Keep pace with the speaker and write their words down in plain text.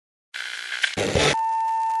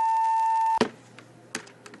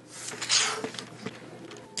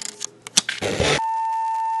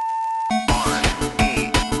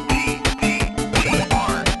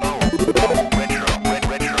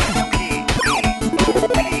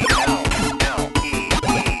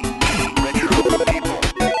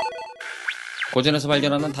고전에서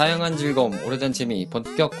발견하는 다양한 즐거움, 오래된 재미,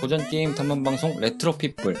 본격 고전 게임 탐험 방송 레트로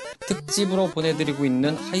피플 특집으로 보내드리고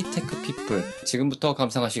있는 하이테크 피플, 지금부터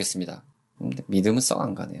감상하시겠습니다. 근데 믿음은 썩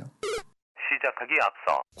안 가네요. 시작하기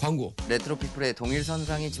앞서 광고. 레트로 피플의 동일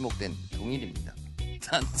선상에 지목된 동일입니다.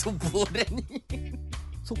 난 또 뭐래니?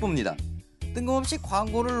 속보입니다. 뜬금없이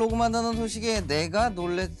광고를 녹음한다는 소식에 내가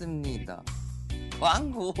놀랬습니다.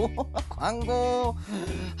 광고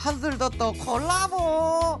한술더떠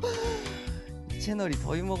콜라보. 이 채널이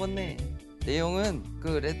더위 먹었네. 내용은 그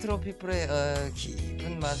레트로 피플의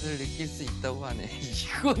깊은 맛을 느낄 수 있다고 하네.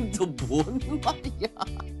 이건 또 뭔 말이야?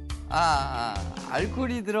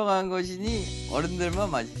 알코올이 들어간 것이니 어른들만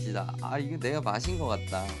마십시다. 이거 내가 마신 것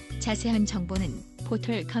같다. 자세한 정보는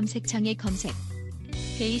포털 검색창에 검색.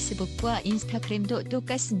 페이스북과 인스타그램도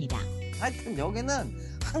똑같습니다. 하여튼 여기는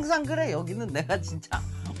항상 그래. 여기는 내가 진짜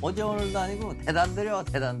어제 오늘도 아니고 대단드려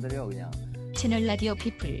그냥. 채널라디오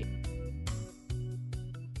피플.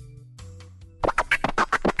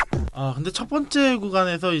 근데 첫 번째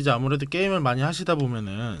구간에서 이제 아무래도 게임을 많이 하시다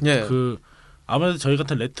보면은 아무래도 저희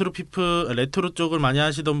같은 레트로 쪽을 많이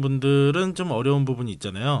하시던 분들은 좀 어려운 부분이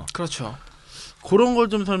있잖아요. 그렇죠. 그런 걸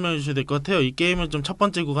좀 설명해 주셔야 될 것 같아요. 이 게임을 좀 첫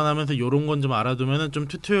번째 구간 하면서 요런 건 좀 알아두면은 좀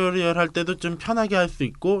튜토리얼 할 때도 좀 편하게 할 수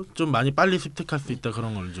있고 좀 많이 빨리 습득할 수 있다,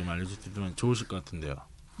 그런 걸 좀 알려줄 수 있으면 좋으실 것 같은데요.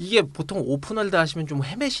 이게 보통 오픈월드 하시면 좀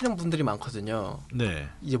헤매시는 분들이 많거든요. 네.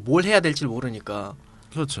 이제 뭘 해야 될지 모르니까.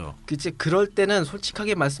 그렇죠. 그럴 때는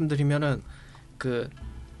솔직하게 말씀드리면은 그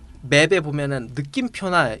맵에 보면은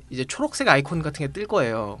느낌표나 이제 초록색 아이콘 같은 게 뜰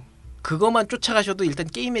거예요. 그것만 쫓아가셔도 일단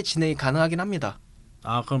게임의 진행이 가능하긴 합니다.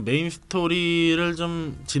 그럼 메인 스토리를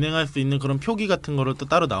좀 진행할 수 있는 그런 표기 같은 거를 또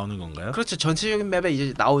따로 나오는 건가요? 그렇죠. 전체적인 맵에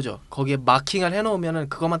이제 나오죠. 거기에 마킹을 해놓으면은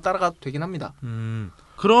그것만 따라가도 되긴 합니다.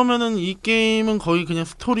 그러면은 이 게임은 거의 그냥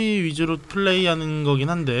스토리 위주로 플레이하는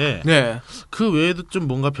거긴 한데, 네. 그 외에도 좀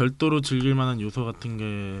뭔가 별도로 즐길 만한 요소 같은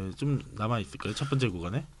게 좀 남아 있을까요? 첫 번째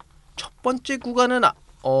구간에? 첫 번째 구간은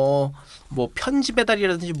뭐 편지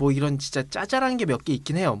배달이라든지 뭐 이런 진짜 짜잘한 게 몇 개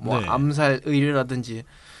있긴 해요. 뭐 네. 암살 의뢰라든지.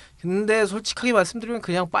 근데 솔직하게 말씀드리면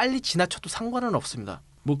그냥 빨리 지나쳐도 상관은 없습니다.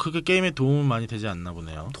 뭐 그게 게임에 도움은 많이 되지 않나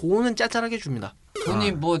보네요. 돈은 짜잘하게 줍니다.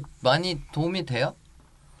 돈이 뭐 많이 도움이 돼요?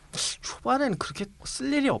 초반엔 그렇게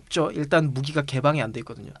쓸 일이 없죠. 일단 무기가 개방이 안 돼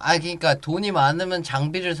있거든요. 그러니까 돈이 많으면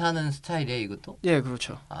장비를 사는 스타일이에요, 이것도? 예,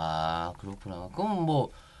 그렇죠. 그렇구나. 그럼 뭐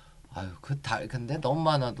근데 너무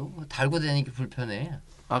많아도 달고 다니기 불편해.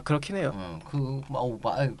 그렇긴 해요.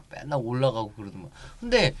 맨날 올라가고 그러더만.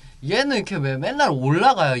 근데 얘는 이렇게 왜 맨날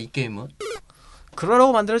올라가요, 이 게임은?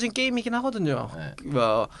 그러라고 만들어진 게임이긴 하거든요. 네.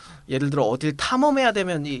 예를 들어 어딜 탐험해야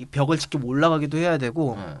되면 이 벽을 직접 올라가기도 해야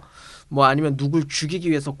되고, 뭐 아니면 누굴 죽이기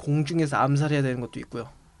위해서 공중에서 암살해야 되는 것도 있고요.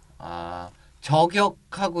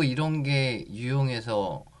 저격하고 이런 게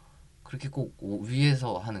유용해서 그렇게 꼭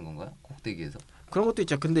위에서 하는 건가요? 꼭대기에서? 그런 것도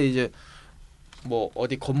있죠. 근데 이제 뭐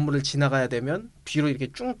어디 건물을 지나가야 되면 뒤로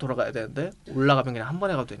이렇게 쭉 돌아가야 되는데 올라가면 그냥 한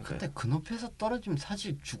번에 가도 되니까요. 근데 그 높이에서 떨어지면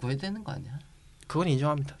사실 죽어야 되는 거 아니야? 그건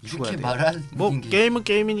인정합니다. 이렇게 말하는 뭐 게임은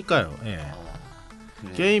게임이니까요. 예.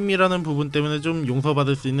 그래. 게임이라는 부분 때문에 좀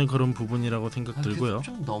용서받을 수 있는 그런 부분이라고 생각 들고요.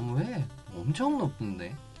 좀 너무해. 엄청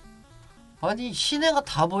높은데. 아니 시내가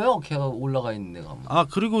다 보여. 걔가 올라가 있는 데가.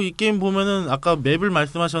 그리고 이 게임 보면은 아까 맵을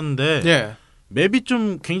말씀하셨는데, 네. 맵이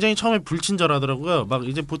좀 굉장히 처음에 불친절하더라고요. 막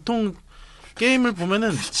이제 보통 게임을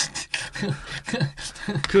보면은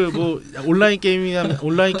그 뭐 온라인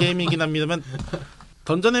게임이긴 합니다만,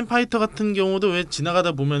 던전 앤 파이터 같은 경우도 왜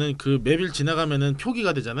지나가다 보면은 그 맵을 지나가면은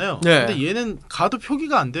표기가 되잖아요. 네. 근데 얘는 가도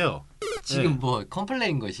표기가 안 돼요. 지금 뭐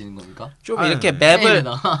컴플레인 거시는 겁니까? 좀 이렇게 맵을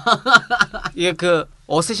이게 그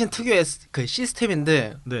어쌔신 특유의 그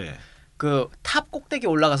시스템인데, 네. 그 탑 꼭대기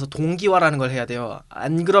올라가서 동기화라는 걸 해야 돼요.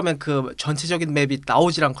 안 그러면 그 전체적인 맵이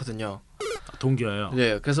나오질 않거든요. 동기화요.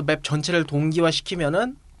 네, 그래서 맵 전체를 동기화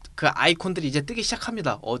시키면은 그 아이콘들이 이제 뜨기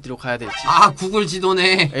시작합니다. 어디로 가야 될지. 구글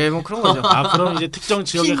지도네. 예, 뭐 그런 거죠. 그럼 이제 특정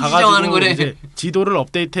지역에 지정하는 가가지고 거래. 이제 지도를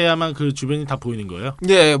업데이트해야만 그 주변이 다 보이는 거예요?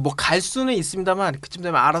 네, 뭐 갈 수는 있습니다만 그쯤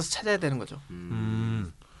되면 알아서 찾아야 되는 거죠.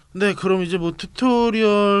 네, 그럼 이제 뭐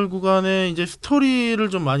튜토리얼 구간에 이제 스토리를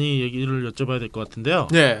좀 많이 얘기를 여쭤봐야 될 것 같은데요.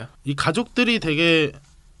 네. 이 가족들이 되게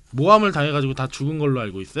모함을 당해가지고 다 죽은 걸로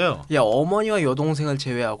알고 있어요. 예, 어머니와 여동생을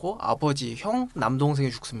제외하고 아버지, 형,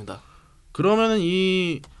 남동생이 죽습니다. 그러면은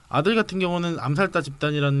이 아들 같은 경우는 암살자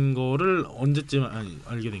집단이라는 거를 언제쯤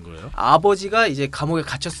알게 된 거예요? 아버지가 이제 감옥에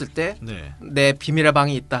갇혔을 때 네. 내 비밀의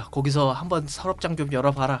방이 있다. 거기서 한번 서랍장 좀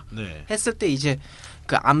열어봐라. 네. 했을 때 이제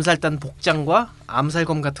그 암살단 복장과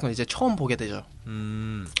암살검 같은 걸 이제 처음 보게 되죠.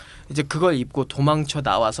 이제 그걸 입고 도망쳐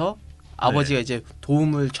나와서 아버지가 이제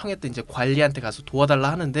도움을 청했던 이제 관리한테 가서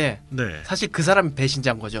도와달라 하는데 네. 사실 그 사람이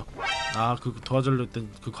배신자인 거죠. 아, 그 도와주려 했던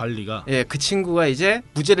그 관리가. 예, 그 친구가 이제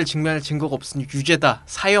무죄를 증명할 증거가 없으니 유죄다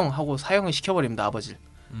사형하고 사형을 시켜버립니다 아버지를.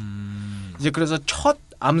 이제 그래서 첫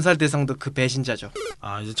암살 대상도 그 배신자죠.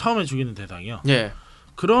 아, 이제 처음에 죽이는 대상이요. 예.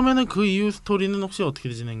 그러면은 그 이후 스토리는 혹시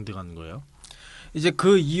어떻게 진행돼가는 거예요? 이제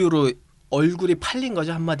그 이후로 얼굴이 팔린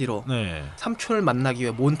거죠 한마디로. 네. 삼촌을 만나기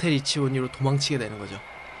위해 몬테리치오니로 도망치게 되는 거죠.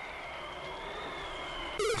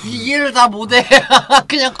 이해를 다 못해.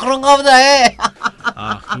 그냥 그런가 보다 해.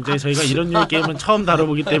 아, 굉장히 저희가 이런 류의 게임은 처음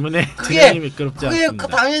다뤄보기 때문에 그게- 진행이 미끄럽지 그게 않습니다.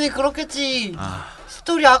 당연히 그렇겠지. 아,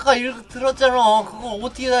 스토리 아까 들었잖아. 그거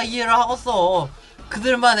어떻게 다 이해를 하겠어.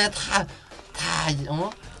 그들만의 다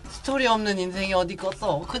스토리 없는 인생이 어디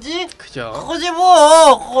있겠어. 그지? 그죠. 그거지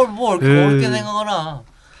뭐. 그걸 뭐 이렇게 어렵게 그 생각하나.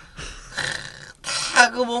 다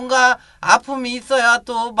그 뭔가 아픔이 있어야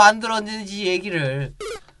또 만들어지지 얘기를.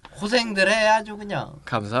 고생들 해 아주 그냥.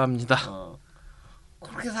 감사합니다.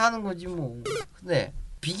 그렇게 사는 거지 뭐. 근데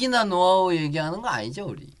비기나 노하우 얘기하는 거 아니죠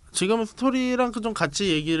우리? 지금은 스토리랑 좀 같이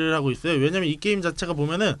얘기를 하고 있어요. 왜냐면 이 게임 자체가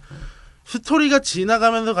보면은 스토리가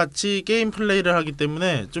지나가면서 같이 게임 플레이를 하기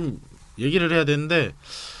때문에 좀 얘기를 해야 되는데,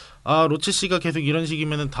 아, 로치 씨가 계속 이런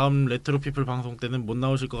식이면은 다음 레트로 피플 방송 때는 못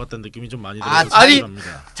나오실 것 같다는 느낌이 좀 많이 들어서 아니,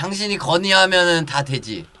 합니다. 당신이 건의하면은 다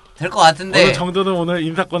되지. 될 것 같은데. 어느 정도는 오늘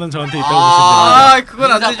인사권은 저한테 있다고 아, 보시면 됩니다.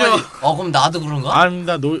 그건 안 되죠. 그럼 나도 그런가?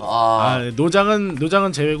 아닙니다.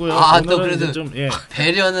 노장은 제외고요. 또 오늘은 그래도 이제 좀 예.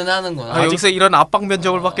 배려는 하는구나. 아, 여기서 이런 압박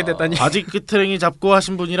면접을 받게 됐다니. 아직 끝트랭이 잡고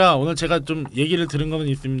하신 분이라 오늘 제가 좀 얘기를 들은 거는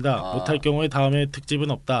있습니다. 못할 경우에 다음에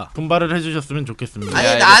특집은 없다. 분발을 해주셨으면 좋겠습니다. 아니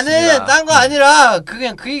네, 나는 알겠습니다. 딴 거 아니라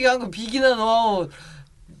그냥 그 얘기한 거 비기나 노하우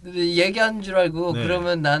얘기한 줄 알고 네.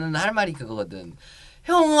 그러면 나는 할 말이 그거거든.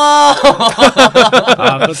 형아,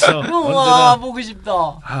 아, 그렇죠. 형아 언제나 보고 싶다.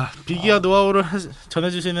 비기와 노하우를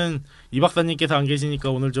전해주시는 이 박사님께서 안 계시니까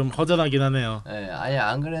오늘 좀 허전하긴 하네요. 네, 아니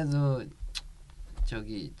안 그래도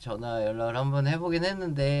저기 전화 연락을 한번 해보긴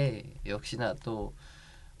했는데 역시나 또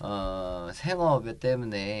생업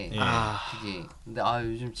때문에 예. 그게 근데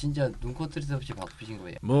요즘 진짜 눈코뜰 새 없이 바쁘신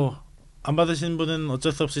거예요. 뭐 안 받으시는 분은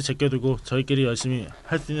어쩔 수 없이 제껴두고 저희끼리 열심히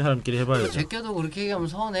할 수 있는 사람끼리 해봐야죠. 제껴도 그렇게 얘기하면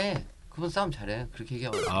서운해. 그분 싸움 잘해. 그렇게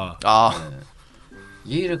얘기하면 아,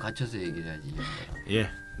 예의를 갖춰서 얘기를 해야지. 예.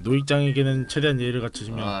 노익장에게는 최대한 예의를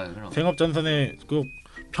갖추시며 그럼. 생업 전선에 꼭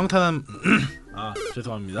평탄한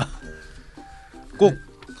죄송합니다. 꼭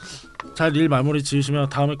잘 일 마무리 지으시며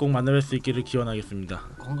다음에 꼭 만나뵐 수 있기를 기원하겠습니다.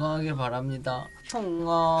 건강하길 바랍니다.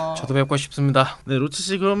 형아. 저도 뵙고 싶습니다. 네, 로치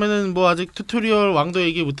씨 그러면은 뭐 아직 튜토리얼 왕도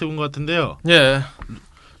얘기 못 해본 것 같은데요. 예.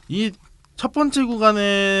 이 첫 번째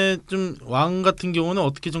구간에 좀 왕 같은 경우는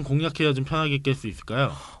어떻게 좀 공략해야 좀 편하게 깰 수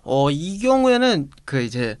있을까요? 이 경우에는 그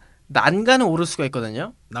이제 난간을 오를 수가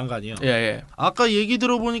있거든요. 난간이요. 예. 아까 얘기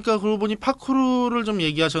들어보니까 그러고 보니 파쿠르를 좀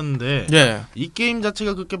얘기하셨는데 예. 이 게임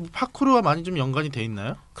자체가 그렇게 파쿠르와 많이 좀 연관이 돼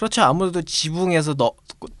있나요? 그렇죠. 아무래도 지붕에서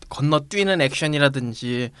건너뛰는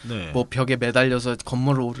액션이라든지 네. 뭐 벽에 매달려서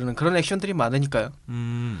건물을 오르는 그런 액션들이 많으니까요.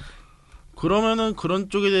 그러면은 그런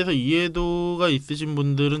쪽에 대해서 이해도가 있으신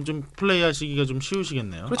분들은 좀 플레이하시기가 좀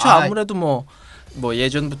쉬우시겠네요. 그렇죠. 아무래도 뭐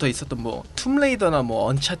예전부터 있었던 뭐 툼레이더나 뭐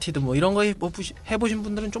언차티드 뭐 이런 거 해보신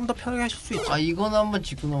분들은 좀 더 편하게 하실 수 있죠. 이건 한번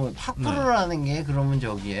짚고 넘어요. 파쿠르라는 게 그러면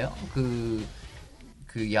저기예요? 그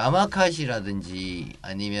야마카시라든지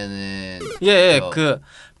아니면은 그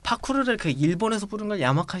파쿠르를 그 일본에서 부른 걸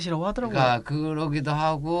야마카시라고 하더라고요. 그러니까 그러기도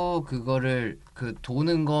하고 그거를 그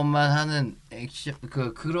도는 것만 하는 액션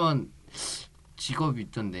그런 직업이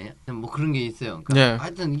있던데 뭐 그런 게 있어요. 그러니까 네.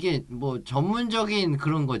 하여튼 이게 뭐 전문적인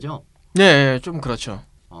그런 거죠. 네, 좀 그렇죠.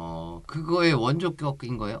 그거의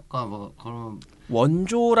원조격인 거예요? 그러니까 뭐 그럼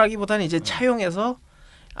원조라기보다는 이제 차용해서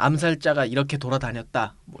암살자가 이렇게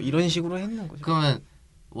돌아다녔다 뭐 이런 식으로 했는 거죠. 그러면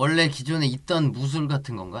원래 기존에 있던 무술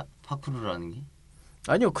같은 건가? 파쿠르라는 게?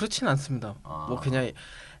 아니요, 그렇진 않습니다. 뭐 그냥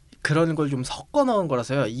그런 걸 좀 섞어 넣은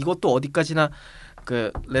거라서요. 이것도 어디까지나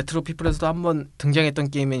그 레트로 피플에서도 한번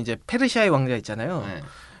등장했던 게임에 이제 페르시아의 왕자 있잖아요. 네.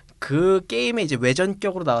 그 게임에 이제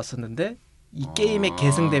외전격으로 나왔었는데 이 게임에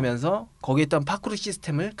계승되면서 거기에 있던 파쿠르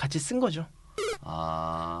시스템을 같이 쓴 거죠.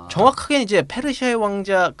 정확하게 이제 페르시아의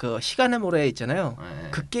왕자 그 시간의 모래 있잖아요. 네.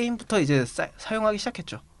 그 게임부터 이제 사용하기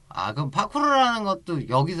시작했죠. 그럼 파쿠르라는 것도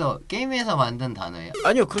여기서 게임에서 만든 단어예요?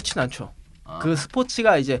 아니요, 그렇진 않죠. 그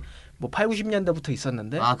스포츠가 이제 뭐 8, 90년대부터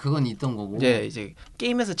있었는데 그건 있던 거고 이제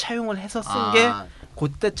게임에서 차용을 해서 쓴 게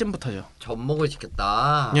그때쯤부터죠. 접목을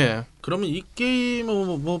시켰다. 예. 그러면 이 게임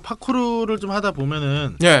뭐 파쿠르를 좀 하다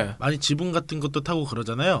보면은 예. 많이 지붕 같은 것도 타고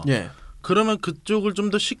그러잖아요. 예. 그러면 그쪽을 좀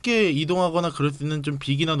더 쉽게 이동하거나 그럴 수 있는 좀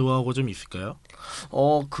비기나 노하우가 좀 있을까요?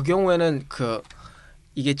 그 경우에는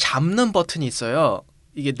이게 잡는 버튼이 있어요.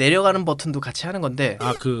 이게 내려가는 버튼도 같이 하는 건데.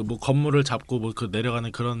 아, 그 뭐 건물을 잡고 뭐 그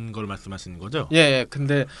내려가는 그런 걸 말씀하시는 거죠? 예.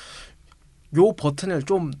 근데 요 버튼을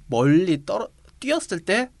좀 멀리 뛰었을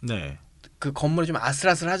때 네. 그 건물이 좀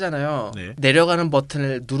아슬아슬하잖아요. 네. 내려가는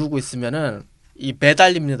버튼을 누르고 있으면은 이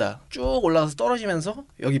매달립니다. 쭉 올라가서 떨어지면서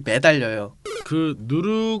여기 매달려요. 그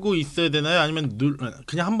누르고 있어야 되나요? 아니면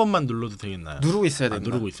그냥 한 번만 눌러도 되겠나요? 누르고 있어야 됩니다.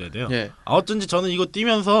 누르고 있어야 돼요? 예. 아, 어쩐지 저는 이거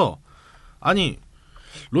뛰면서 아니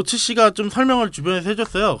로치 씨가 좀 설명을 주변에서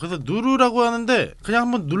해줬어요. 그래서 누르라고 하는데 그냥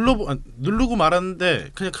한번 누르고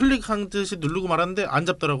말았는데 그냥 클릭한 듯이 누르고 말았는데 안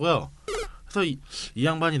잡더라고요. 그래서 이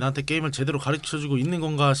양반이 나한테 게임을 제대로 가르쳐주고 있는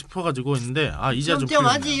건가 싶어가지고 있는데 아 이제 좀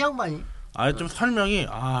띄엄띄엄하지 이 양반이. 아 좀 설명이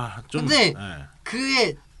좀. 근데 예.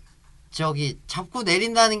 그게 저기 잡고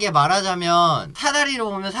내린다는 게 말하자면 사다리로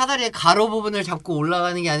보면 사다리의 가로 부분을 잡고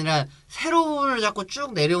올라가는 게 아니라 세로 부분을 잡고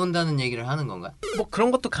쭉 내려온다는 얘기를 하는 건가요? 뭐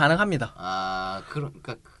그런 것도 가능합니다. 아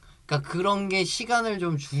그러니까 그런 게 시간을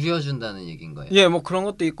좀 줄여준다는 얘기인 거예요. 예, 뭐 그런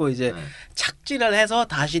것도 있고 이제 네. 착지를 해서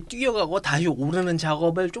다시 뛰어가고 다시 오르는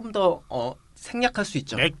작업을 좀 더 생략할 수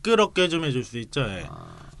있죠. 매끄럽게 좀 해줄 수 있죠. 예.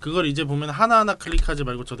 그걸 이제 보면 하나하나 클릭하지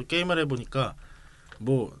말고 저도 게임을 해보니까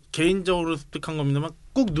뭐 개인적으로 습득한 겁니다만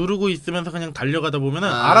꾹 누르고 있으면서 그냥 달려가다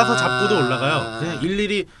보면은 알아서 잡고도 올라가요. 그냥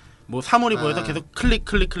일일이 뭐 사물이 보여서 계속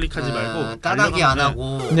클릭하지 말고 따라기 안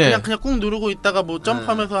하고 네. 그냥 꾹 누르고 있다가 뭐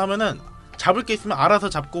점프하면서 하면은 잡을 게 있으면 알아서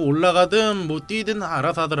잡고 올라가든 뭐 뛰든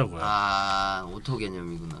알아서 하더라고요. 아 오토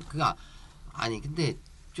개념이구나. 그가 아니 근데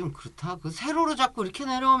좀 그렇다. 그 세로로 잡고 이렇게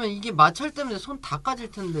내려오면 이게 마찰 때문에 손 다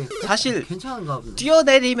까질 텐데. 사실 괜찮은가 보네.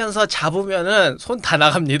 뛰어내리면서 잡으면은 손 다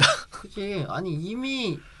나갑니다. 그치. 아니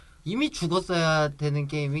이미 죽었어야 되는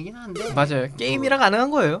게임이긴 한데. 맞아요. 게임이라 가능한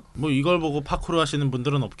거예요. 뭐 이걸 보고 파쿠르 하시는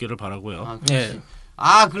분들은 없기를 바라고요. 아 그렇지. 예.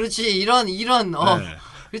 아 그렇지. 이런 네.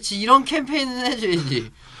 그렇지. 이런 캠페인은 해줘야지.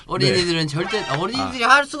 어린이들은 절대 어린이들이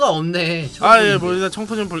할 수가 없네. 예, 뭐 일단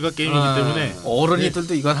청소년 불가 게임이기 때문에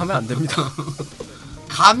어른이들도 이건 하면 안 됩니다.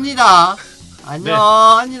 갑니다.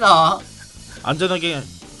 안녕합니다. 안전하게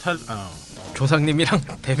조상님이랑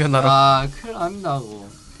대면하러. 아 큰일 납니다고.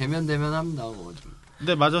 대면합니다고.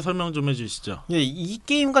 네, 마저 설명 좀 해주시죠. 예, 이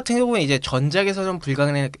게임 같은 경우는 이제 전작에서는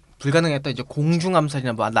불가능했던 이제 공중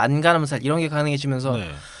암살이나 뭐 난간 암살 이런 게 가능해지면서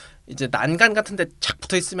네. 이제 난간 같은데 착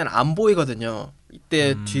붙어 있으면 안 보이거든요.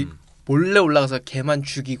 이때 뒤 몰래 올라가서 걔만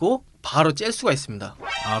죽이고 바로 짤 수가 있습니다.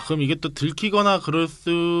 아 그럼 이게 또 들키거나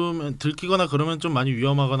그러면 좀 많이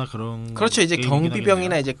위험하거나 그런. 그렇죠. 이제 게임이긴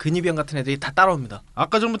경비병이나 하겠네요. 이제 근위병 같은 애들이 다 따라옵니다.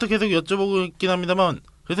 아까 전부터 계속 여쭤보고 있긴 합니다만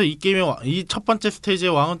그래서 이 게임의 이 첫 번째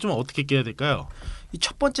스테이지의 왕은 좀 어떻게 깨야 될까요? 이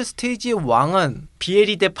첫 번째 스테이지의 왕은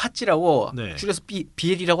비에리 대 파찌라고 네. 줄여서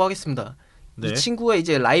비에리라고 하겠습니다. 네. 이 친구가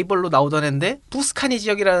이제 라이벌로 나오던 애인데 부스카니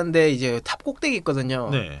지역이라는데 이제 탑 꼭대기 있거든요.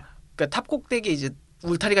 네. 그러니까 탑 꼭대기 이제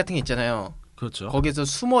울타리 같은 게 있잖아요. 그렇죠. 거기서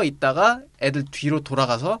숨어 있다가 애들 뒤로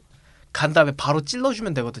돌아가서 간 다음에 바로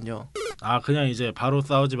찔러주면 되거든요. 아 그냥 이제 바로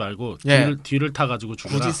싸우지 말고 예. 뒤를 타가지고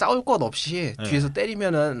죽어라. 굳이 싸울 것 없이 네. 뒤에서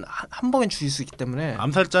때리면은 한 번에 죽일 수 있기 때문에.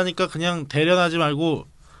 암살자니까 그냥 대련하지 말고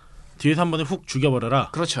뒤에서 한 번에 훅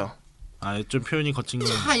죽여버려라. 그렇죠. 아 좀 표현이 거친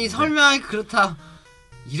거. 이 설명이 그렇다.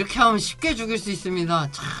 이렇게 하면 쉽게 죽일 수 있습니다.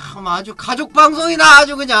 참 아주 가족 방송이다.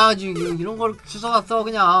 아주 그냥 아주 이런 걸 주워왔어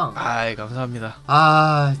그냥. 아이 감사합니다.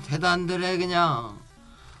 아 대단들해 그냥.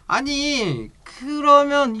 아니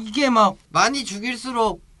그러면 이게 막 많이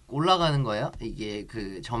죽일수록 올라가는 거예요? 이게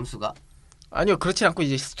그 점수가? 아니요 그렇지 않고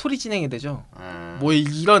이제 스토리 진행이 되죠. 뭐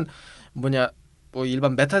이런 뭐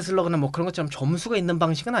일반 메탈 슬러그나 뭐 그런 것처럼 점수가 있는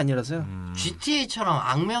방식은 아니라서요. GTA처럼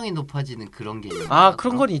악명이 높아지는 그런 개념. 아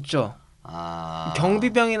그런 건 있죠. 아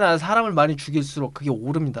경비병이나 사람을 많이 죽일수록 그게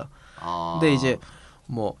오릅니다. 근데 이제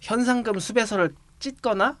뭐 현상금 수배서를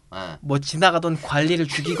찢거나 네. 뭐 지나가던 관리를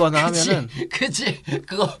죽이거나 하면은 그치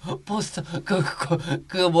그거 포스터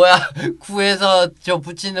그거 뭐야 구에서 저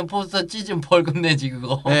붙이는 포스터 찢으면 벌금 내지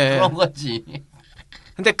그거. 네. 그런 거지.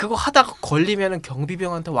 근데 그거 하다가 걸리면은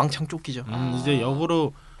경비병한테 왕창 쫓기죠. 이제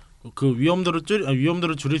역으로 그 위험도를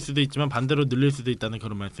줄일 수도 있지만 반대로 늘릴 수도 있다는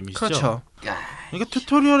그런 말씀이시죠? 그렇죠. 그러니까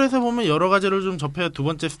튜토리얼에서 보면 여러 가지를 좀 접해야 두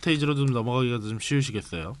번째 스테이지로 좀 넘어가기가 좀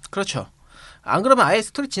쉬우시겠어요. 그렇죠. 안 그러면 아예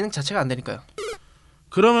스토리 진행 자체가 안 되니까요.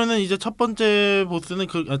 그러면은 이제 첫 번째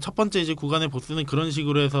이제 구간의 보스는 그런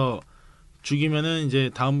식으로 해서 죽이면은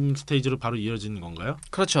이제 다음 스테이지로 바로 이어지는 건가요?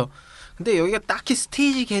 그렇죠. 근데 여기가 딱히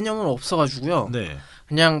스테이지 개념은 없어가지고요. 네.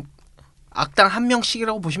 그냥 악당 한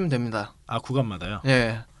명씩이라고 보시면 됩니다. 아 구간마다요?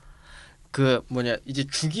 예. 그 이제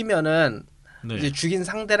죽이면은 네. 이제 죽인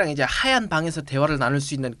상대랑 이제 하얀 방에서 대화를 나눌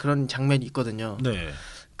수 있는 그런 장면이 있거든요. 네.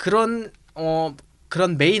 그런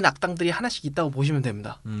그런 메인 악당들이 하나씩 있다고 보시면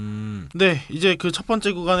됩니다. 네, 이제 그 첫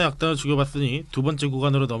번째 구간의 악당을 죽여봤으니 두 번째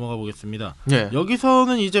구간으로 넘어가 보겠습니다. 네.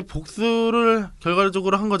 여기서는 이제 복수를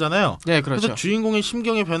결과적으로 한 거잖아요. 네, 그렇죠. 그래서 주인공의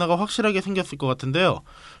심경의 변화가 확실하게 생겼을 것 같은데요.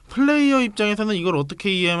 플레이어 입장에서는 이걸 어떻게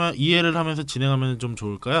이해를 하면서 진행하면 좀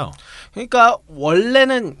좋을까요? 그러니까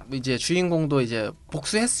원래는 이제 주인공도 이제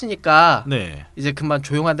복수했으니까 네. 이제 그만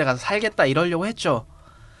조용한 데 가서 살겠다 이러려고 했죠.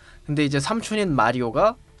 근데 이제 삼촌인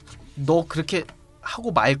마리오가 너 그렇게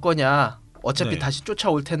하고 말 거냐? 어차피 네. 다시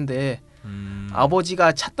쫓아올 텐데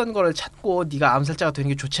아버지가 찾던 거를 찾고 네가 암살자가 되는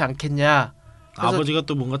게 좋지 않겠냐? 그래서 아버지가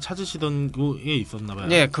또 뭔가 찾으시던 게 있었나 봐요.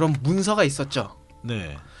 네, 그런 문서가 있었죠.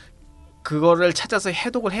 네. 그거를 찾아서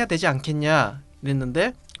해독을 해야 되지 않겠냐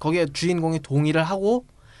그랬는데 거기에 주인공이 동의를 하고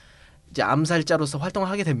이제 암살자로서 활동을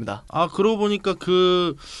하게 됩니다. 아, 그러고 보니까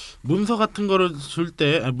그 문서 같은 거를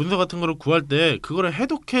문서 같은 거를 구할 때 그거를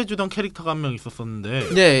해독해 주던 캐릭터가 한 명 있었었는데. 네,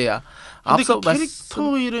 근데 앞서 그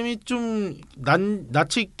캐릭터 이름이 좀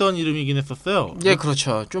낯이 익던 이름이긴 했었어요. 네,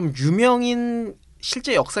 그렇죠. 좀 유명인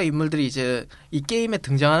실제 역사 인물들이 이제 이 게임에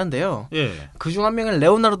등장하는데요. 예. 그중 한 명은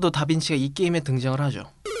레오나르도 다빈치가 이 게임에 등장을 하죠.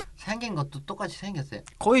 생긴 것도 똑같이 생겼어요.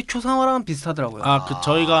 거의 초상화랑 비슷하더라고요. 아, 그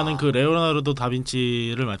저희가 아는 그 레오나르도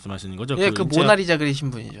다빈치를 말씀하시는 거죠? 예, 그 모나리자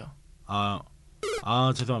그리신 분이죠. 아,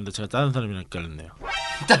 죄송합니다. 제가 다른 사람이랑 헷갈렸네요.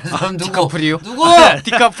 다른 사람 누구? 디카프리오. 누구?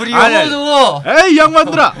 디카프리오. 아니, 누구? 에이, 이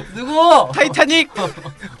양반들아! 누구? 타이타닉.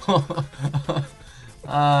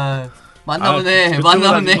 아 만나보네. 그쪽은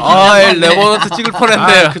만나보네. 레버넌트 찍을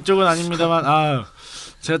뻔했네. 그쪽은 아닙니다만,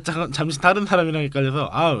 제가 잠시 다른 사람이랑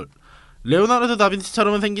헷갈려서, 레오나르도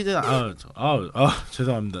다빈치처럼은 생기진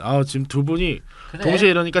죄송합니다. 지금 두 분이 그래?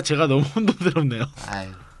 동시에 이러니까 제가 너무 혼돈스럽네요.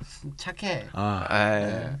 아유 착해.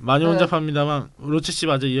 많이 혼잡합니다만 로치 씨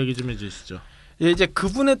마저 이야기 좀 해주시죠. 예, 이제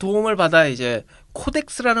그분의 도움을 받아 이제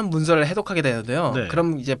코덱스라는 문서를 해독하게 되는데요. 네.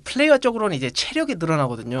 그럼 이제 플레이어적으로는 이제 체력이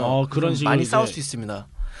늘어나거든요. 그런 식으로 많이 이제 싸울 수 있습니다.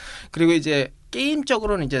 그리고 이제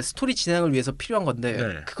게임적으로는 이제 스토리 진행을 위해서 필요한 건데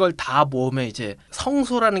네. 그걸 다 모으면 이제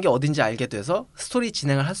성소라는 게 어딘지 알게 돼서 스토리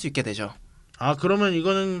진행을 할 수 있게 되죠. 그러면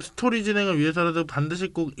이거는 스토리 진행을 위해서라도 반드시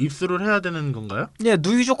꼭 입수를 해야 되는 건가요? 네,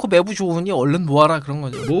 누이 좋고 매부 좋으니 얼른 모아라 그런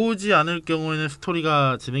거죠. 모으지 않을 경우에는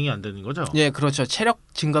스토리가 진행이 안 되는 거죠? 예, 그렇죠. 체력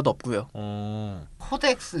증가도 없고요.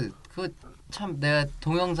 코덱스 그 참 내가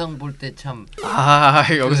동영상 볼 때 참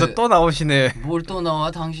여기서 또 나오시네. 뭘 또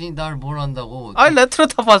나와? 당신이 날 뭘 안다고? 레트로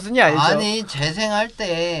타파슨이 아니죠. 아니 재생할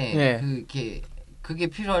때 예. 그게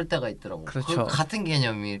필요할 때가 있더라고. 그렇죠. 같은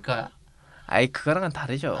개념일까? 그거랑은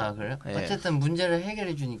다르죠. 그래요? 예. 어쨌든 문제를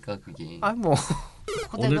해결해 주니까 그게. 뭐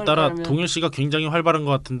오늘따라 깔면... 동일 씨가 굉장히 활발한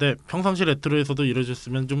것 같은데 평상시 레트로에서도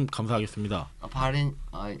이러셨으면 좀 감사하겠습니다.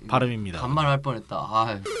 발음입니다. 반말할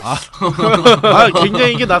뻔했다.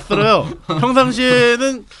 굉장히 이게 낯설어요.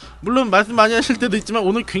 평상시에는 물론 말씀 많이 하실 때도 있지만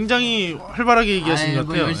오늘 굉장히 활발하게 얘기하시는 것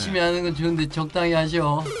같아요. 열심히 하는 건 좋은데 적당히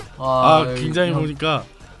하셔. 굉장히 보니까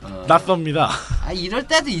낯섭니다. 이럴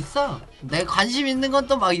때도 있어. 내가 관심 있는 건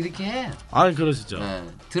또 막 이렇게 해. 그러시죠.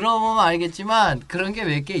 들어보면 알겠지만 그런 게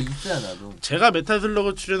몇 개 있어 나도. 제가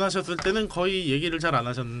메탈슬러그 출연하셨을 때는 거의 얘기를 잘 안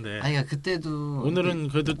하셨는데. 그러니까 그때도. 오늘은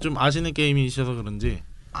그래도 좀 아시는 게임이셔서 그런지.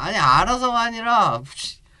 알아서가 아니라.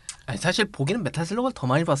 사실 보기는 메탈슬러그를 더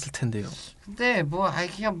많이 봤을 텐데요. 근데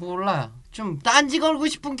그냥 몰라. 좀 딴지 걸고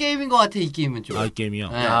싶은 게임인 것 같아 이 게임은 좀. 이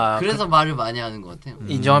게임이요. 그래서 말을 많이 하는 것 같아요.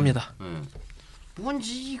 인정합니다.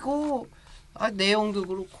 뭔지 이거. 내용도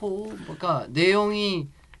그렇고, 그러니까 내용이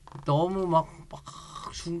너무 막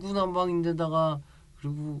중구난방인데다가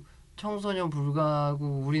그리고 청소년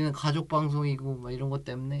불가하고 우리는 가족 방송이고 막 이런 것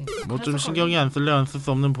때문에 좀 신경이 안 쓸래 안 쓸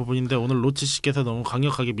수 없는 부분인데 오늘 로치 씨께서 너무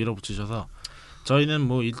강력하게 밀어붙이셔서 저희는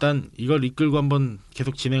일단 이걸 이끌고 한번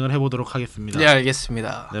계속 진행을 해보도록 하겠습니다. 네,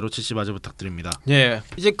 알겠습니다. 네, 로치 씨 마저 부탁드립니다. 예.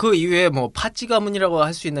 이제 그 이외에 파찌 가문이라고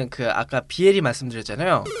할 수 있는 그 아까 비엘이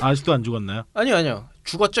말씀드렸잖아요. 아직도 안 죽었나요? 아니요.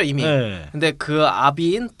 죽었죠 이미. 네. 근데 그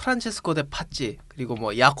아비인 프란체스코 데 파찌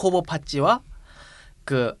그리고 야코보 파찌와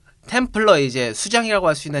그 템플러 이제 수장이라고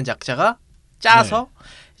할 수 있는 작자가 짜서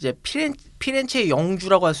이제 피렌체의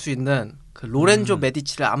영주라고 할 수 있는 그 로렌조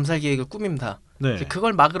메디치를 암살 계획을 꾸밉니다. 네.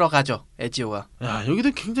 그걸 막으러 가죠 에지오가. 여기도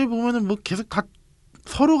굉장히 보면은 계속 다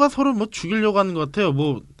서로가 서로 죽이려고 하는 것 같아요.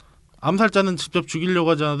 암살자는 직접 죽이려고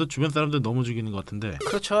하지 않아도 주변 사람들 너무 죽이는 것 같은데.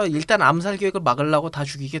 그렇죠. 일단 암살 계획을 막으려고 다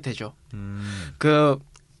죽이게 되죠. 그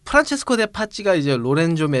프란체스코 데 파찌가 이제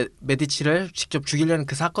로렌조 메디치를 직접 죽이려는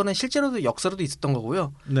그 사건은 실제로도 역사로도 있었던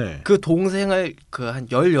거고요. 네. 그 동생을 한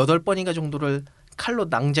 18번인가 정도를 칼로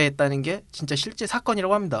낭자했다는 게 진짜 실제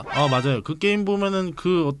사건이라고 합니다. 맞아요. 그 게임 보면은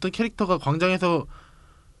그 어떤 캐릭터가 광장에서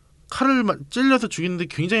칼을 찔려서 죽이는데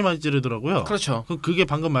굉장히 많이 찌르더라고요. 그렇죠. 그게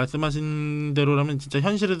방금 말씀하신 대로라면 진짜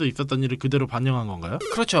현실에도 있었던 일을 그대로 반영한 건가요?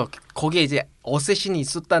 그렇죠. 거기에 이제 어쌔신이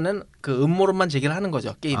있었다는 그 음모론만 제기를 하는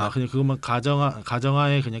거죠. 게임은. 아 그냥 그것만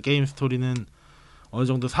가정하에 그냥 게임 스토리는 어느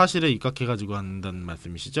정도 사실에 입각해가지고 한다는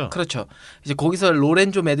말씀이시죠? 그렇죠. 이제 거기서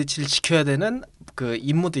로렌조 메디치를 지켜야 되는 그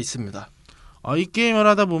임무도 있습니다. 이 게임을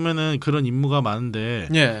하다 보면은 그런 임무가 많은데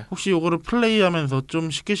예. 혹시 요거를 플레이하면서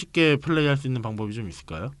좀 쉽게 플레이할 수 있는 방법이 좀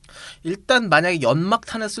있을까요? 일단 만약에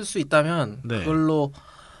연막탄을 쓸 수 있다면 네. 그걸로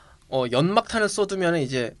연막탄을 쏘두면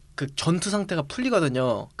이제 그 전투 상태가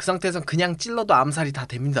풀리거든요. 그 상태에선 그냥 찔러도 암살이 다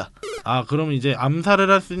됩니다. 아 그럼 이제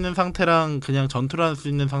암살을 할 수 있는 상태랑 그냥 전투를 할 수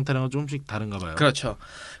있는 상태랑은 조금씩 다른가 봐요. 그렇죠.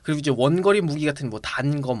 그리고 이제 원거리 무기 같은 뭐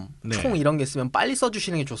단검, 네. 총 이런 게 있으면 빨리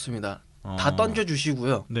써주시는 게 좋습니다. 다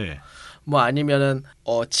던져주시고요. 네. 뭐 아니면은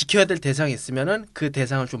지켜야 될 대상이 있으면은 그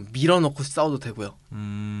대상을 좀 밀어놓고 싸워도 되고요.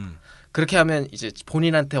 그렇게 하면 이제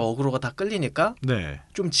본인한테 어그로가 다 끌리니까 네.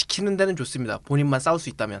 좀 지키는 데는 좋습니다. 본인만 싸울 수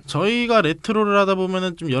있다면. 저희가 레트로를 하다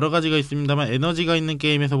보면은 좀 여러 가지가 있습니다만 에너지가 있는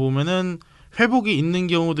게임에서 보면은 회복이 있는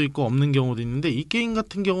경우도 있고 없는 경우도 있는데 이 게임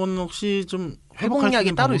같은 경우는 혹시 좀 회복할 수 회복약이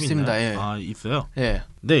있는 따로 방법이 있습니다. 있나요? 예. 아 있어요. 예.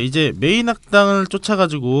 네 이제 메인 악당을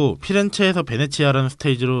쫓아가지고 피렌체에서 베네치아라는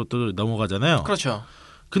스테이지로 또 넘어가잖아요. 그렇죠.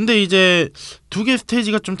 근데 이제 두 개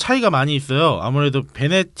스테이지가 좀 차이가 많이 있어요. 아무래도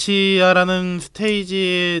베네치아라는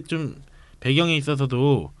스테이지의 좀 배경에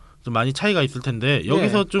있어서도 좀 많이 차이가 있을 텐데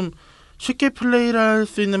여기서 좀 쉽게 플레이를 할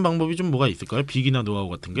수 있는 방법이 좀 뭐가 있을까요? 비기나 노하우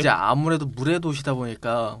같은 게? 이제 아무래도 물의 도시다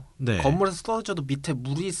보니까 네. 건물에서 떨어져도 밑에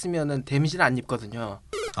물이 있으면은 데미지를 안 입거든요.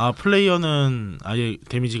 아 플레이어는 아예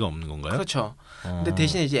데미지가 없는 건가요? 그렇죠. 근데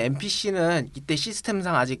대신에 이제 NPC는 이때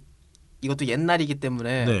시스템상 아직 이것도 옛날이기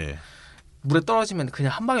때문에 네. 물에 떨어지면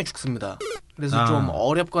그냥 한 방에 죽습니다. 그래서 좀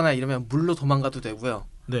어렵거나 이러면 물로 도망가도 되고요.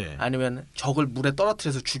 네. 아니면 적을 물에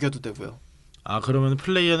떨어뜨려서 죽여도 되고요. 아 그러면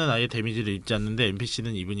플레이어는 아예 데미지를 입지 않는데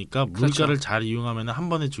NPC는 입으니까 물가를 그렇죠. 잘 이용하면 한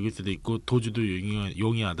번에 죽일 수도 있고 도주도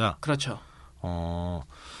용이하다. 그렇죠.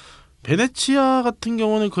 베네치아 같은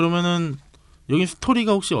경우는 그러면은 여기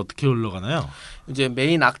스토리가 혹시 어떻게 흘러가나요? 이제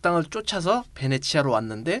메인 악당을 쫓아서 베네치아로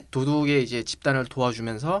왔는데 도둑의 이제 집단을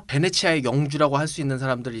도와주면서 베네치아의 영주라고 할 수 있는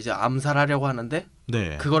사람들 이제 암살하려고 하는데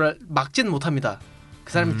네. 그거를 막진 못합니다.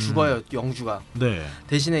 그 사람이 죽어요, 영주가. 네.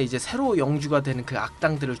 대신에 이제 새로 영주가 되는 그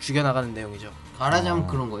악당들을 죽여나가는 내용이죠. 말하자면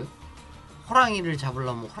그런 거요? 호랑이를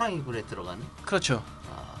잡으려면 호랑이 굴에 들어가는? 그렇죠.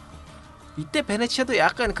 이때 베네치아도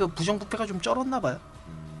약간 그 부정부패가 좀 쩔었나 봐요.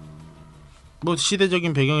 뭐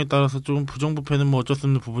시대적인 배경에 따라서 좀 부정부패는 뭐 어쩔 수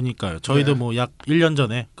없는 부분이니까요. 저희도 네. 뭐 약 1년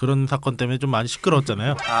전에 그런 사건 때문에 좀 많이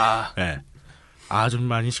시끄러웠잖아요. 네. 좀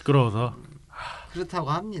많이 시끄러워서. 그렇다고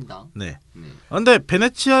합니다. 네. 근데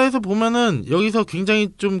베네치아에서 보면은 여기서 굉장히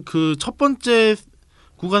좀 그 첫 번째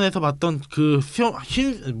구간에서 봤던 그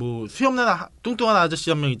수염난 뚱뚱한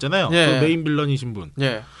아저씨 한 명 있잖아요. 예. 그 메인 빌런이신 분.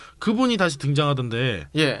 예. 그분이 다시 등장하던데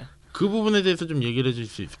예. 그 부분에 대해서 좀 얘기를 해줄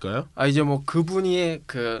수 있을까요? 이제 뭐 그분이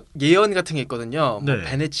그 예언 같은 게 있거든요. 뭐 네.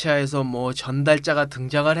 베네치아에서 뭐 전달자가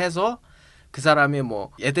등장을 해서 그 사람이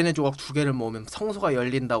뭐 에덴의 조각 2개를 모으면 성소가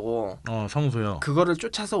열린다고. 성소요. 그거를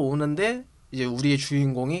쫓아서 오는데 이제 우리의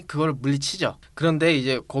주인공이 그걸 물리치죠. 그런데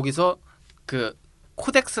이제 거기서 그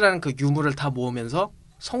코덱스라는 그 유물을 다 모으면서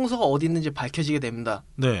성소가 어디 있는지 밝혀지게 됩니다.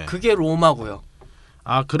 네. 그게 로마고요.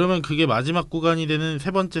 그러면 그게 마지막 구간이 되는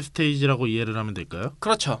세 번째 스테이지라고 이해를 하면 될까요?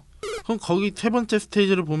 그렇죠. 그럼 거기 세 번째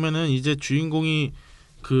스테이지를 보면은 이제 주인공이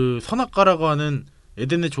그 선악과라고 하는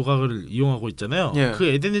에덴의 조각을 이용하고 있잖아요. 예. 그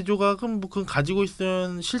에덴의 조각은 뭐 그건 가지고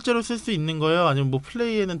있으면 실제로 쓸 수 있는 거예요? 아니면 뭐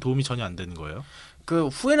플레이에는 도움이 전혀 안 되는 거예요? 그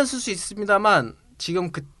후에는 쓸 수 있습니다만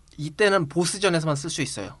지금 이때는 보스전에서만 쓸 수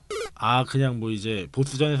있어요. 그냥 뭐 이제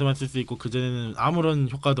보스전에서만 쓸 수 있고 그 전에는 아무런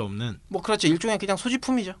효과도 없는. 뭐 그렇죠. 일종의 그냥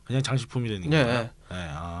소지품이죠. 그냥 장식품이 되는 예. 거예요.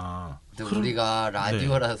 근데 우리가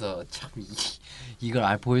라디오라서 참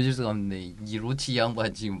이걸 보여줄 수가 없는데 이 로치 이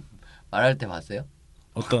양반 지금 말할 때 봤어요?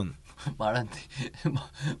 어떤? 말한테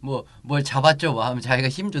뭘 잡았죠? 뭐 하면 자기가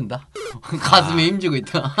힘준다. 가슴에 힘주고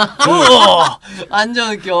있다.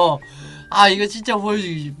 완전 웃겨. 이거 진짜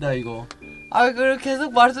보여주기 싶다 이거. 그걸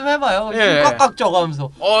계속 말씀해봐요. 예. 꽉꽉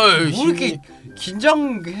쪄가면서. 왜 힘이... 이렇게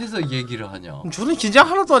긴장해서 얘기를 하냐? 저는 긴장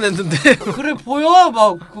하나도 안 했는데. 그래 보여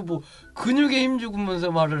막 근육에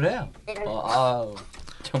힘주면서 말을 해.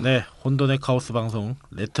 네, 혼돈의 카오스 방송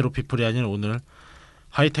레트로 피플이 아닌 오늘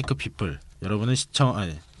하이테크 피플 여러분은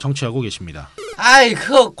청취하고 계십니다.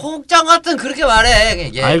 그거 콩짱 같은 그렇게 말해.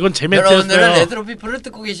 이건 재밌었어요. 여러분들은 레트로 피플을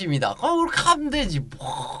듣고 계십니다. 그렇게 하면 되지.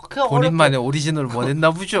 뭐 그냥 본인만의 오리지널을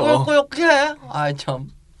원했나 보죠. 꾸역꾸역해. 참.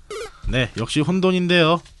 네, 역시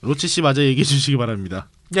혼돈인데요. 로치 씨 마저 얘기해 주시기 바랍니다.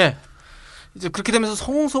 네. 이제 그렇게 되면서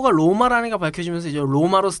성소가 로마라는 게 밝혀지면서 이제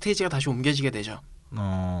로마로 스테이지가 다시 옮겨지게 되죠.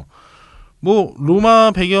 뭐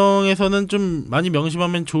로마 배경에서는 좀 많이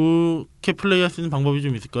명심하면 좋게 플레이할 수 있는 방법이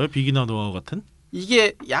좀 있을까요? 비기너 노하우 같은?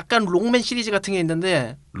 이게 약간 롱맨 시리즈 같은 게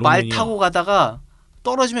있는데 말 롱맨이요? 타고 가다가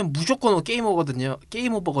떨어지면 무조건 게임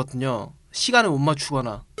오버거든요. 시간을 못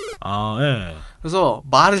맞추거나. 아, 예. 그래서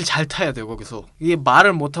말을 잘 타야 돼요 거기서. 이게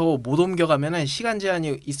말을 못 타고 못 옮겨가면은 시간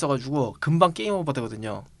제한이 있어가지고 금방 게임 오버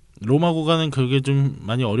되거든요. 로마 구간은 그게 좀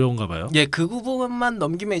많이 어려운가 봐요. 예, 그 부분만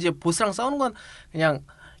넘기면 이제 보스랑 싸우는 건 그냥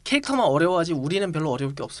캐릭터만 어려워하지 우리는 별로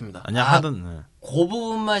어려울 게 없습니다. 아니야 아. 하던 그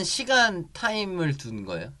부분만 시간 타임을 둔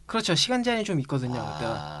거예요? 그렇죠. 시간 제한이 좀 있거든요.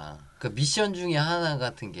 그러니까. 그 미션 중에 하나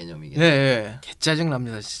같은 예, 개념이겠네. 예. 개짜증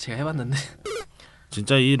납니다. 제가 해봤는데.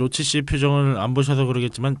 진짜 이 로치 씨의 표정을 안 보셔서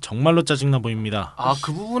그러겠지만 정말로 짜증나 보입니다. 아,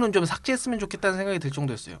 그 부분은 좀 삭제했으면 좋겠다는 생각이 들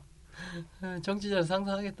정도였어요. 정치자를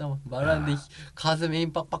상상하겠다. 말하는데 가슴에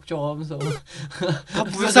힘 빡빡 줘가면서 다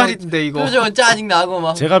물살인데 이거. 표정은 짜증 나고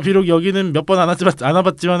막. 제가 비록 여기는 몇 번 안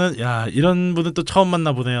와봤지만은 야 이런 분은 또 처음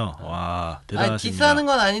만나 보네요. 와 대단하십니다. 아니 디스하는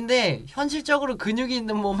건 아닌데 현실적으로 근육이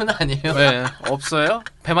있는 몸은 아니에요. 네, 없어요?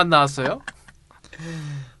 배만 나왔어요?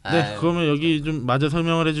 네 아유. 그러면 여기 좀 마저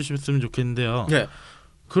설명을 해주셨으면 좋겠는데요. 네.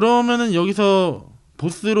 그러면은 여기서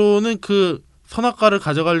보스로는 그 선악과를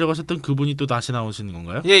가져가려고 하셨던 그분이 또 다시 나오시는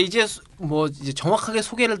건가요? 예, 이제 이제 정확하게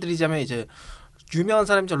소개를 드리자면 이제 유명한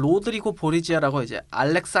사람이죠. 로드리고 보리지아라고 이제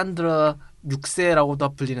알렉산드라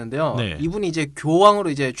 6세라고도 불리는데요. 네. 이분이 이제 교황으로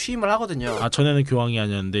이제 취임을 하거든요. 아 전에는 교황이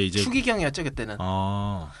아니었는데 이제 추기경이었죠 그때는.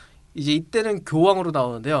 아 이제 이때는 교황으로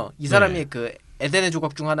나오는데요. 이 사람이 네. 그 에덴의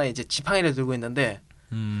조각 중 하나에 이제 지팡이를 들고 있는데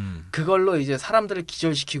그걸로 이제 사람들을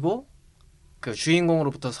기절시키고 그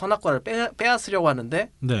주인공으로부터 선악과를 빼앗으려고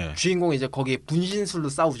하는데 네. 주인공이 이제 거기 분신술로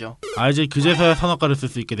싸우죠. 아 이제 그제서야 선악과를 쓸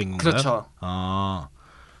수 있게 된 건가요? 그렇죠. 아,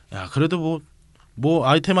 야 그래도 뭐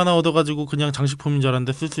아이템 하나 얻어가지고 그냥 장식품인 줄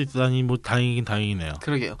알았는데 쓸 수 있다니 뭐 다행이긴 다행이네요.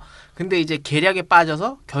 그러게요. 근데 이제 계략에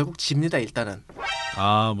빠져서 결국 집니다 일단은.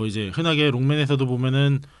 아 뭐 이제 흔하게 롱맨에서도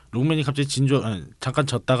보면은 롱맨이 갑자기 잠깐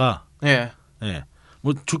졌다가 예. 예.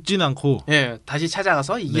 뭐 죽진 않고 예, 다시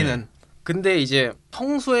찾아가서 이기는. 네. 근데 이제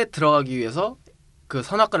성소에 들어가기 위해서 그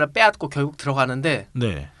선악과를 빼앗고 결국 들어가는데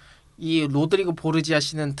네. 이 로드리고 보르지아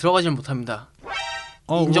씨는 들어가질 못합니다.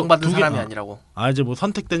 뭐 인정받은 두 개- 사람이 아니라고. 아 이제 뭐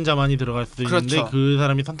선택된 자만이 들어갈 수 있는데 그렇죠. 그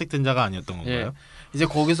사람이 선택된 자가 아니었던 건가요? 예. 이제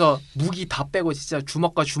거기서 무기 다 빼고 진짜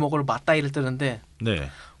주먹과 주먹으로 맞다이를 뜨는데 네.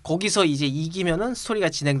 거기서 이제 이기면은 스토리가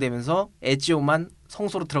진행되면서 에지오만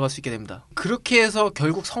성소로 들어갈 수 있게 됩니다. 그렇게 해서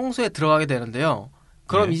결국 성소에 들어가게 되는데요.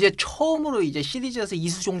 그럼 네. 이제 처음으로 이제 시리즈에서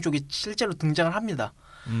이수종족이 실제로 등장을 합니다.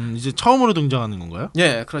 이제 처음으로 등장하는 건가요?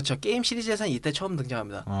 예, 그렇죠. 게임 시리즈에서는 이때 처음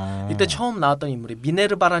등장합니다. 어. 이때 처음 나왔던 인물이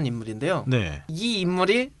미네르바라는 인물인데요. 네. 이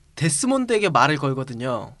인물이 데스몬드에게 말을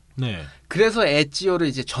걸거든요. 네. 그래서 에지오를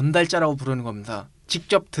이제 전달자라고 부르는 겁니다.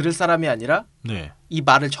 직접 들을 사람이 아니라 네. 이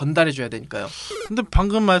말을 전달해 줘야 되니까요. 근데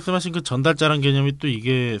방금 말씀하신 그 전달자란 개념이 또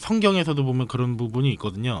이게 성경에서도 보면 그런 부분이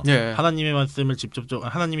있거든요. 예. 하나님의 말씀을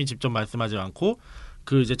하나님이 직접 말씀하지 않고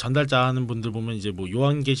그 이제 전달자 하는 분들 보면 이제 뭐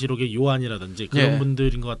요한계시록의 요한이라든지 그런 예.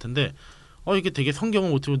 분들인 것 같은데 이게 되게 성경을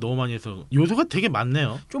모티브 너무 많이 해서 요소가 되게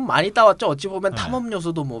많네요. 좀 많이 따왔죠. 어찌 보면 네. 탐험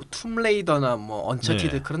요소도 뭐 툼레이더나 뭐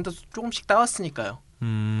언처티드 네. 그런 데서 조금씩 따왔으니까요.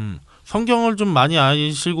 성경을 좀 많이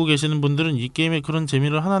아시고 계시는 분들은 이 게임의 그런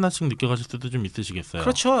재미를 하나하나씩 느껴가실 수도 좀 있으시겠어요.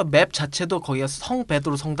 그렇죠. 맵 자체도 거기가 성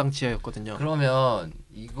베드로 성당 지하였거든요. 그러면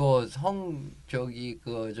이거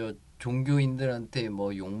저 종교인들한테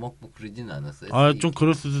뭐 욕먹고 그러진 않았어요? 아 좀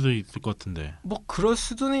그럴 수도 있을 것 같은데. 뭐 그럴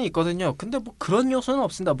수도는 있거든요. 근데 뭐 그런 요소는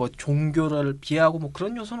없습니다. 뭐 종교를 비하고 뭐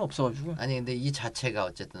그런 요소는 없어가지고. 아니 근데 이 자체가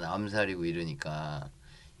어쨌든 암살이고 이러니까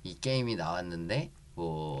이 게임이 나왔는데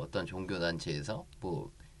뭐 어떤 종교 단체에서 뭐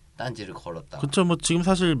딴지를 걸었다. 그렇죠. 뭐 지금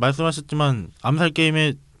사실 말씀하셨지만 암살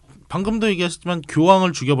게임에 방금도 얘기하셨지만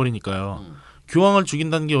교황을 죽여버리니까요. 교황을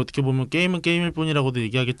죽인다는 게 어떻게 보면 게임은 게임일 뿐이라고도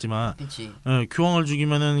얘기하겠지만 그렇지. 교황을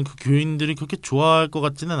죽이면은 그 교인들이 그렇게 좋아할 것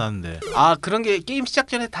같지는 않은데. 아 그런 게 게임 시작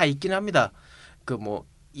전에 다 있긴 합니다. 그 뭐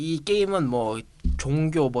이 게임은 뭐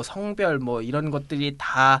종교 뭐 성별 뭐 이런 것들이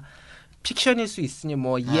다 픽션일 수 있으니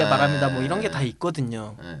뭐 이해 바랍니다. 뭐 이런 게 다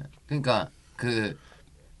있거든요. 네. 그러니까 그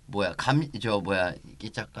이게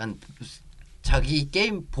약간 자기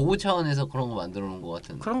게임 보호 차원에서 그런 거 만들어 놓은 것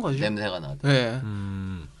같은 그런 거죠. 냄새가 나도. 네.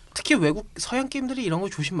 특히 외국 서양 게임들이 이런 거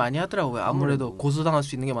조심 많이 하더라고요. 아무래도 고소당할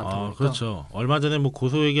수 있는 게 많다 보니까. 그렇죠. 얼마 전에 뭐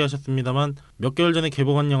고소 얘기하셨습니다만 몇 개월 전에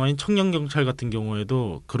개봉한 영화인 청년경찰 같은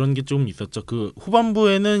경우에도 그런 게 좀 있었죠. 그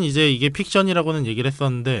후반부에는 이제 이게 픽션이라고는 얘기를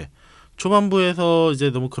했었는데 초반부에서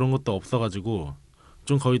이제 너무 그런 것도 없어가지고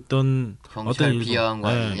좀 거의 있던 경찰 비하한 거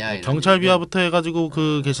아니냐 이런 경찰 얘기. 비하부터 해가지고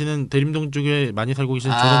그 계시는 대림동 쪽에 많이 살고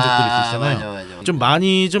계시는 조선족들이 있잖아요. 맞아. 좀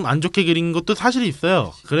많이 좀 안 좋게 그린 것도 사실이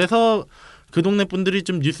있어요. 그래서 그 동네 분들이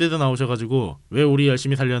좀 뉴스에도 나오셔가지고 왜 우리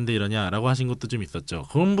열심히 살렸는데 이러냐라고 하신 것도 좀 있었죠.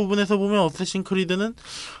 그런 부분에서 보면 어쌔신 크리드는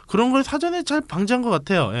그런 걸 사전에 잘 방지한 것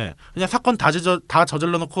같아요. 예. 그냥 사건 다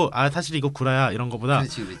저질러 놓고 사실 이거 구라야 이런 거보다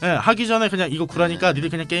그렇지. 예, 하기 전에 그냥 이거 구라니까 니들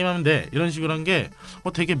그냥 게임하면 돼 이런 식으로 한 게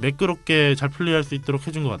되게 매끄럽게 잘 플레이할 수 있도록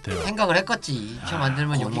해준 것 같아요. 생각을 했겠지. 저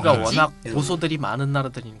만들면 거기가 욕먹겠지? 워낙 고소들이 많은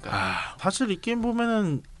나라들이니까. 사실 이 게임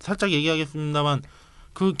보면은 살짝 얘기하겠습니다만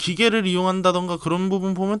그 기계를 이용한다던가 그런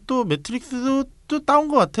부분 보면 또 매트릭스도 또 따온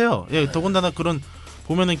것 같아요. 예, 더군다나 그런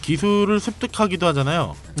보면은 기술을 습득하기도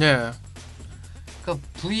하잖아요. 네. 그러니까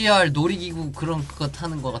VR 놀이기구 그런 거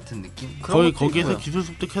타는 거 같은 느낌? 거의 거기에서 기술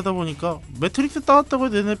습득하다 보니까 매트릭스 따왔다고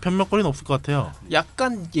해도 되는 변명거리는 없을 것 같아요.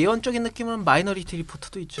 약간 예언적인 느낌은 마이너리티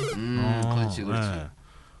리포트도 있죠. 그렇지. 예.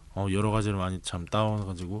 여러 가지를 많이 참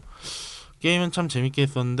따와가지고 게임은 참 재밌게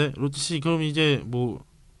했었는데 로치 씨 그럼 이제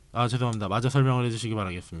죄송합니다. 마저 설명을 해주시기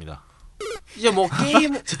바라겠습니다. 이제 뭐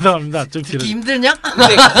게임 죄송합니다. 좀 듣기 힘들냐?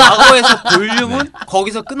 근데 과거에서 볼륨은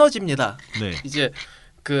거기서 끊어집니다. 네. 이제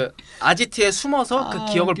그 아지트에 숨어서 그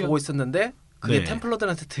기억을 보고 있었는데 그게 네.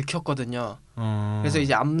 템플러들한테 들켰거든요. 그래서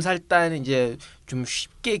이제 암살단 이제 좀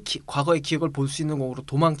쉽게 과거의 기억을 볼 수 있는 곳으로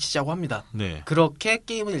도망치자고 합니다. 네. 그렇게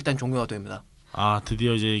게임은 일단 종료가 됩니다.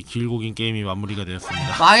 드디어 이제 길고 긴 게임이 마무리가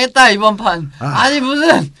되었습니다. 망했다 이번 판. 아니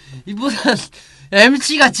무슨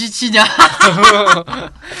MC가 지치냐?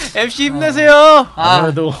 MC 힘내세요.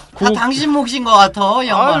 아무래도 다 당신 몫인 것 같아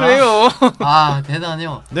영화라. 왜요?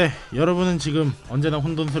 대단해요. 네, 여러분은 지금 언제나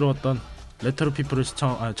혼돈스러웠던 레트로피플을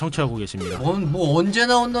청취하고 계십니다. 뭐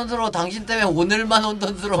언제나 혼돈스러워. 당신 때문에 오늘만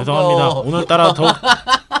혼돈스러워. 죄송합니다.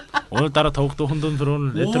 오늘따라 더욱더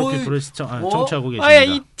혼돈스러운 레트로피플을 청취하고 계십니다.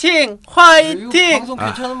 화이팅! 화이팅! 방송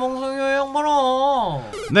괜찮은 방송이에요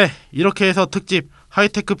양반아. 네, 이렇게 해서 특집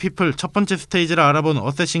하이테크 피플 첫 번째 스테이지를 알아본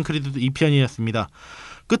어쌔신 크리드 2편이었습니다.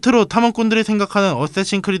 끝으로 탐험꾼들이 생각하는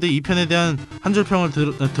어쌔신 크리드 2편에 대한 한 줄 평을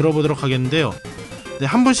들어보도록 하겠는데요. 네,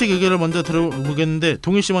 한 분씩 의견을 먼저 들어보겠는데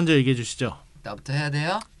동일 씨 먼저 얘기해 주시죠. 나부터 해야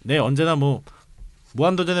돼요? 네, 언제나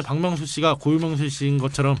무한도전의 박명수 씨가 고유명수 씨인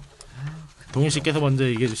것처럼 동일 씨께서 먼저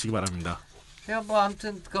얘기해 주시기 바랍니다.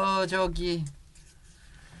 아무튼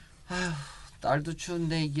날도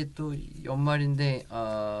추운데 이게 또 연말인데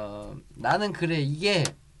나는 그래 이게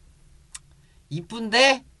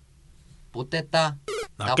이쁜데 못됐다.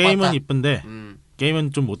 나빴다. 게임은 이쁜데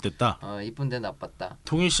게임은 좀 못됐다. 이쁜데 나빴다.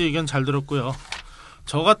 동일 씨 의견 잘 들었고요.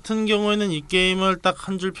 저 같은 경우에는 이 게임을 딱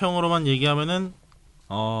한 줄 평으로만 얘기하면은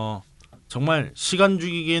정말 시간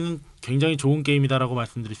죽이기에는 굉장히 좋은 게임이다라고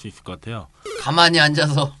말씀드릴 수 있을 것 같아요. 가만히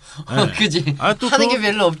앉아서 네. 그지? 하는 게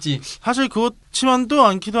별로 없지. 사실 그렇지만도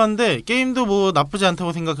않기도 한데 게임도 나쁘지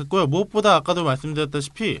않다고 생각했고요. 무엇보다 아까도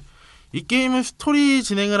말씀드렸다시피 이 게임은 스토리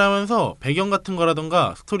진행을 하면서 배경 같은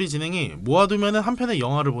거라던가 스토리 진행이 모아두면은 한 편의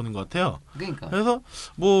영화를 보는 것 같아요. 그러니까. 그래서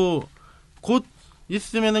곧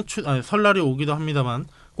있으면은 설날이 오기도 합니다만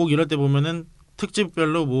꼭 이럴 때 보면은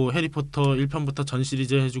특집별로 해리포터 1편부터 전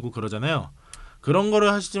시리즈 해주고 그러잖아요. 그런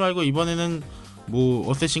거를 하시지 말고 이번에는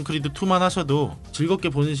어쌔신 크리드 2만 하셔도 즐겁게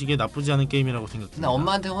보시기에 나쁘지 않은 게임이라고 생각합니다. 나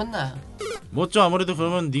엄마한테 혼나. 좀 아무래도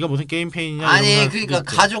그러면 네가 무슨 게임 페인이냐. 아니 그러니까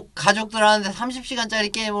가족들 하는데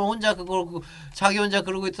 30시간짜리 게임을 혼자 자기 혼자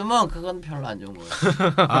그러고 있으면 그건 별로 안 좋은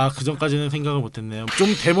거야. 그 전까지는 생각을 못했네요.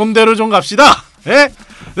 좀 대본대로 좀 갑시다. 예?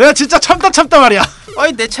 내가 진짜 참다 말이야.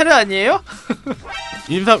 아니 내 차례 아니에요?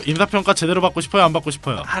 인사평가 제대로 받고 싶어요? 안 받고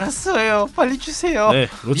싶어요? 알았어요. 빨리 주세요. 네,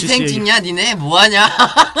 로치 씨. 미생 찍냐 니네 뭐하냐?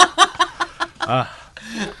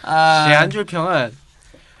 제 한 줄 평은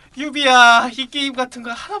유비야 이 게임 같은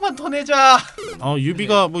거 하나만 더 내자.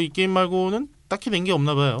 유비가 이 게임 말고는 딱히 낸 게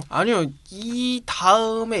없나 봐요. 아니요, 이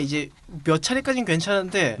다음에 이제 몇 차례까지는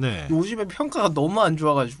괜찮은데 네. 요즘에 평가가 너무 안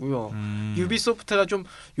좋아가지고요. 유비소프트가 좀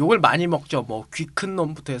욕을 많이 먹죠. 귀 큰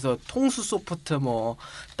놈부터 해서 통수 소프트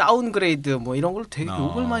다운그레이드 이런 걸 되게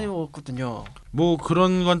욕을 많이 먹었거든요.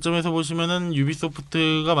 그런 관점에서 보시면은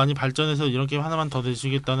유비소프트가 많이 발전해서 이런 게임 하나만 더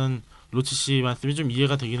내시겠다는 로치 씨 말씀이 좀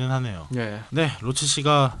이해가 되기는 하네요. 네, 로치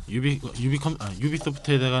씨가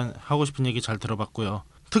유비소프트에 대한 하고 싶은 얘기 잘 들어봤고요.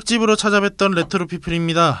 특집으로 찾아뵀던 레트로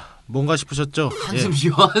피플입니다. 뭔가 싶으셨죠? 한숨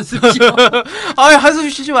쉬어. 한숨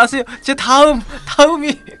쉬지 마세요. 제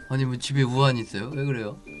다음이 아니 집에 우한 있어요? 왜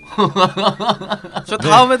그래요? 저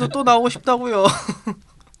다음에도 또 나오고 싶다고요.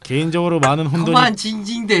 개인적으로 많은 혼돈이. 그만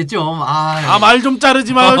징징대 좀. 말 좀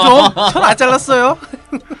자르지 마요 좀. 전 안 잘랐어요.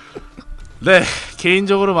 네,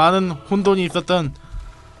 개인적으로 많은 혼돈이 있었던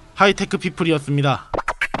하이테크 피플이었습니다.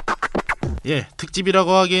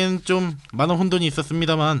 특집이라고 하기엔 좀 많은 혼돈이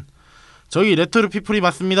있었습니다만 저희 레트로 피플이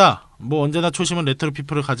맞습니다. 언제나 초심은 레트로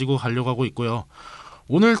피플을 가지고 가려고 하고 있고요.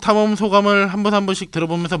 오늘 탐험 소감을 한 분 한 분씩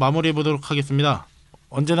들어보면서 마무리해 보도록 하겠습니다.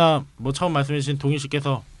 언제나 뭐 처음 말씀해주신 동희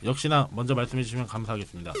씨께서 역시나 먼저 말씀해주시면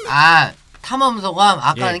감사하겠습니다. 아, 탐험 소감.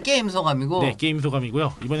 아까는 예. 게임 소감이고. 네, 게임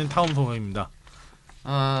소감이고요. 이번엔 탐험 소감입니다.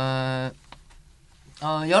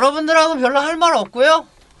 여러분들하고 별로 할 말 없고요.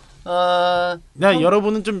 네,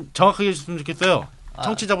 여러분은 좀 정확하게 해주셨으면 좋겠어요.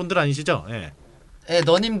 청취자분들 아니시죠? 예. 예,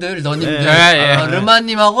 너님들. 예.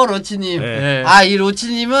 르마님하고 로치님. 예. 이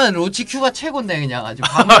로치님은 로치 큐가 최고인데 그냥 아주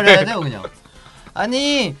반말해야 돼요 그냥.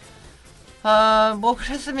 아니, 뭐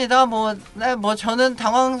그랬습니다. 뭐 저는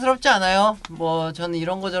당황스럽지 않아요. 뭐 저는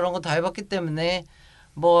이런 거 저런 거 다 해봤기 때문에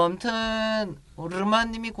뭐 아무튼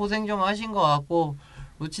르마님이 고생 좀 하신 것 같고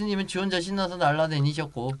로치님은 지 혼자 신나서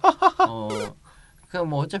날라다니셨고 그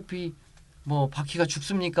뭐 어차피 뭐 바퀴가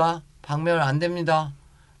죽습니까? 박멸 안 됩니다.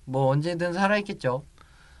 뭐 언제든 살아있겠죠.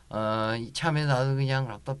 이참에 나도 그냥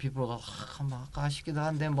락더피플가 한번 할까 싶기도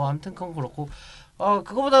한데 뭐 아무튼 그건 그렇고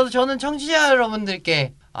그거보다도 저는 청취자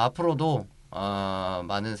여러분들께 앞으로도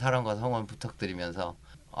많은 사랑과 성원 부탁드리면서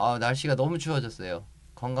날씨가 너무 추워졌어요.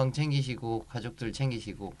 건강 챙기시고 가족들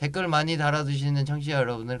챙기시고 댓글 많이 달아주시는 청취자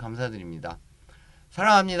여러분들 감사드립니다.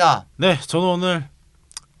 사랑합니다. 네, 저는 오늘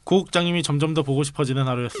고국장님이 점점 더 보고 싶어지는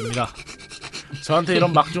하루였습니다. 저한테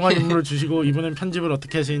이런 막중한 임무를 주시고 이번엔 편집을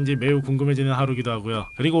어떻게 하시는지 매우 궁금해지는 하루기도 하고요.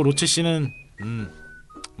 그리고 로치 씨는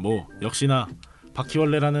뭐 역시나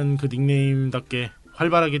바퀴벌레라는 그 닉네임답게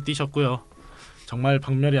활발하게 뛰셨고요. 정말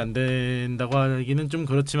박멸이 안 된다고 하기는 좀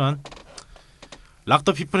그렇지만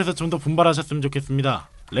락더피플에서 좀 더 분발하셨으면 좋겠습니다.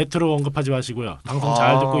 레트로 언급하지 마시고요. 방송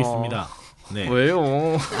잘 듣고 있습니다. 네.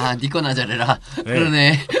 왜요? 니꺼나 잘해라. 네.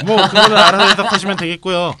 그러네. 뭐 그거는 알아서 해석하시면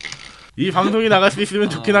되겠고요. 이 방송이 나갈 수 있으면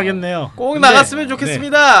좋긴 하겠네요. 꼭 나갔으면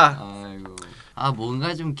좋겠습니다. 아이고.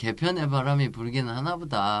 뭔가 좀 개편의 바람이 불기는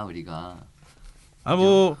하나보다 우리가.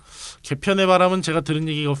 뭐 개편의 바람은 제가 들은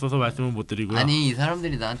얘기가 없어서 말씀을 못 드리고요. 아니 이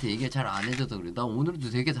사람들이 나한테 얘기 잘 안 해줘서 그래. 나 오늘도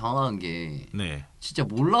되게 당황한 게 네. 진짜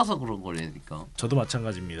몰라서 그런 거라니까. 저도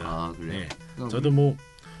마찬가지입니다. 그래. 네. 저도 뭐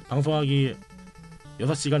방송하기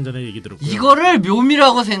 6시간 전에 얘기 들었고요. 이거를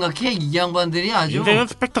묘미라고 생각해 이 양반들이 아주. 인생은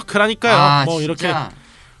스펙터클하니까요. 뭐 진짜. 이렇게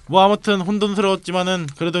뭐 아무튼 혼돈스러웠지만은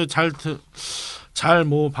그래도 잘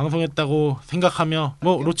뭐 방송했다고 생각하며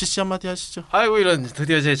뭐 로치 씨 한마디 하시죠. 아이고 이런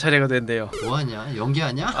드디어 제 차례가 됐네요. 뭐하냐?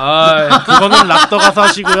 연기하냐? 그거는 락더 가서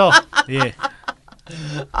하시고요. 예.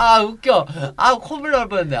 웃겨. 콧물 날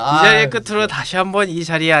뻔했네. 이 자리의 끝으로 다시 한번 이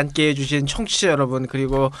자리에 앉게 해주신 청취자 여러분,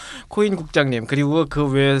 그리고 코인 국장님, 그리고 그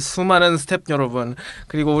외 수많은 스태프 여러분,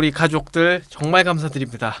 그리고 우리 가족들 정말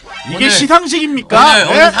감사드립니다. 이게 오늘, 시상식입니까?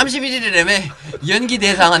 오늘 31일이라며 연기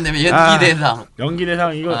대상 한다며 연기 대상. 연기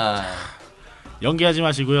대상 이거 연기하지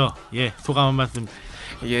마시고요. 예, 소감 한 말씀.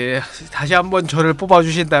 예, 다시 한번 저를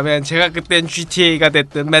뽑아주신다면 제가 그땐 GTA가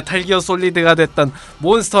됐든 메탈기어 솔리드가 됐든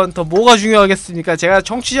몬스터 헌터 뭐가 중요하겠습니까? 제가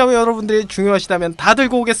청취자 여러분들이 중요하시다면 다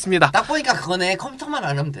들고 오겠습니다. 딱 보니까 그거네. 컴퓨터만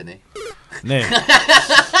안 하면 되네. 네.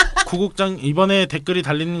 구국장 이번에 댓글이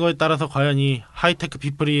달리는 거에 따라서 과연 이 하이테크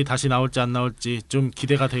피플이 다시 나올지 안 나올지 좀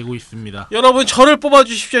기대가 되고 있습니다. 여러분 저를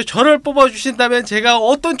뽑아주십시오. 저를 뽑아주신다면 제가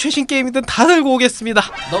어떤 최신 게임이든 다 들고 오겠습니다.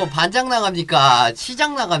 너 반장 나갑니까?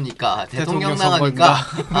 시장 나갑니까? 대통령 나갑니까?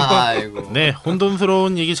 아이고. 네,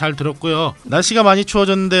 혼돈스러운 얘기 잘 들었고요. 날씨가 많이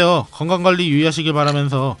추워졌는데요. 건강관리 유의하시길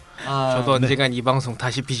바라면서 저도 언젠간 이 방송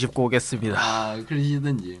다시 비집고 오겠습니다.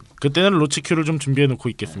 그러시든지. 그때는 로치큐를 좀 준비해 놓고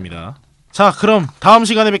있겠습니다. 자, 그럼 다음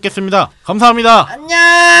시간에 뵙겠습니다. 감사합니다. 안녕.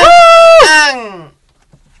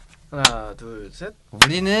 하나, 둘, 셋.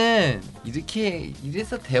 우리는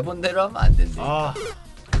이래서 대본대로 하면 안 된대.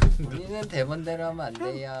 우리는 대본대로 하면 안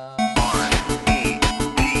돼요.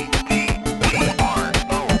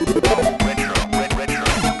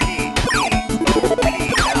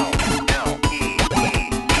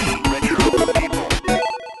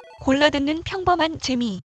 골라듣는 평범한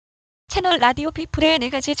재미. 채널 라디오 피플의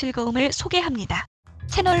 4가지 즐거움을 소개합니다.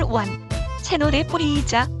 채널 1. 채널의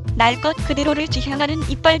뿌리이자 날 것 그대로를 지향하는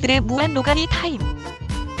이빨들의 무한 노가리 타임.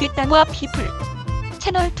 뒷담화 피플.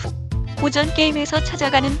 채널 2. 고전 게임에서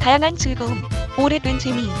찾아가는 다양한 즐거움, 오래된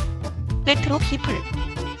재미. 레트로 피플.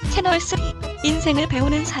 채널 3. 인생을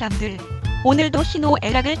배우는 사람들. 오늘도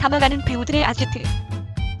희노애락을 담아가는 배우들의 아지트.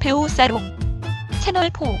 배우 사롱.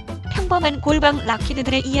 채널 4. 평범한 골방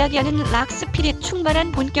락키드들의 이야기하는 락스피릿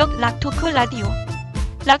충만한 본격 락토크 라디오.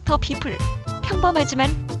 락터 피플.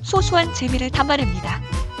 평범하지만 소소한 재미를 담아냅니다.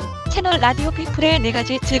 채널 라디오 피플의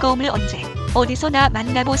 4가지 즐거움을 언제 어디서나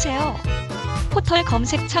만나보세요. 포털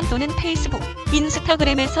검색창 또는 페이스북,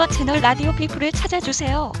 인스타그램에서 채널 라디오 피플을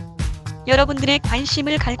찾아주세요. 여러분들의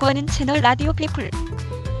관심을 갈구하는 채널 라디오 피플.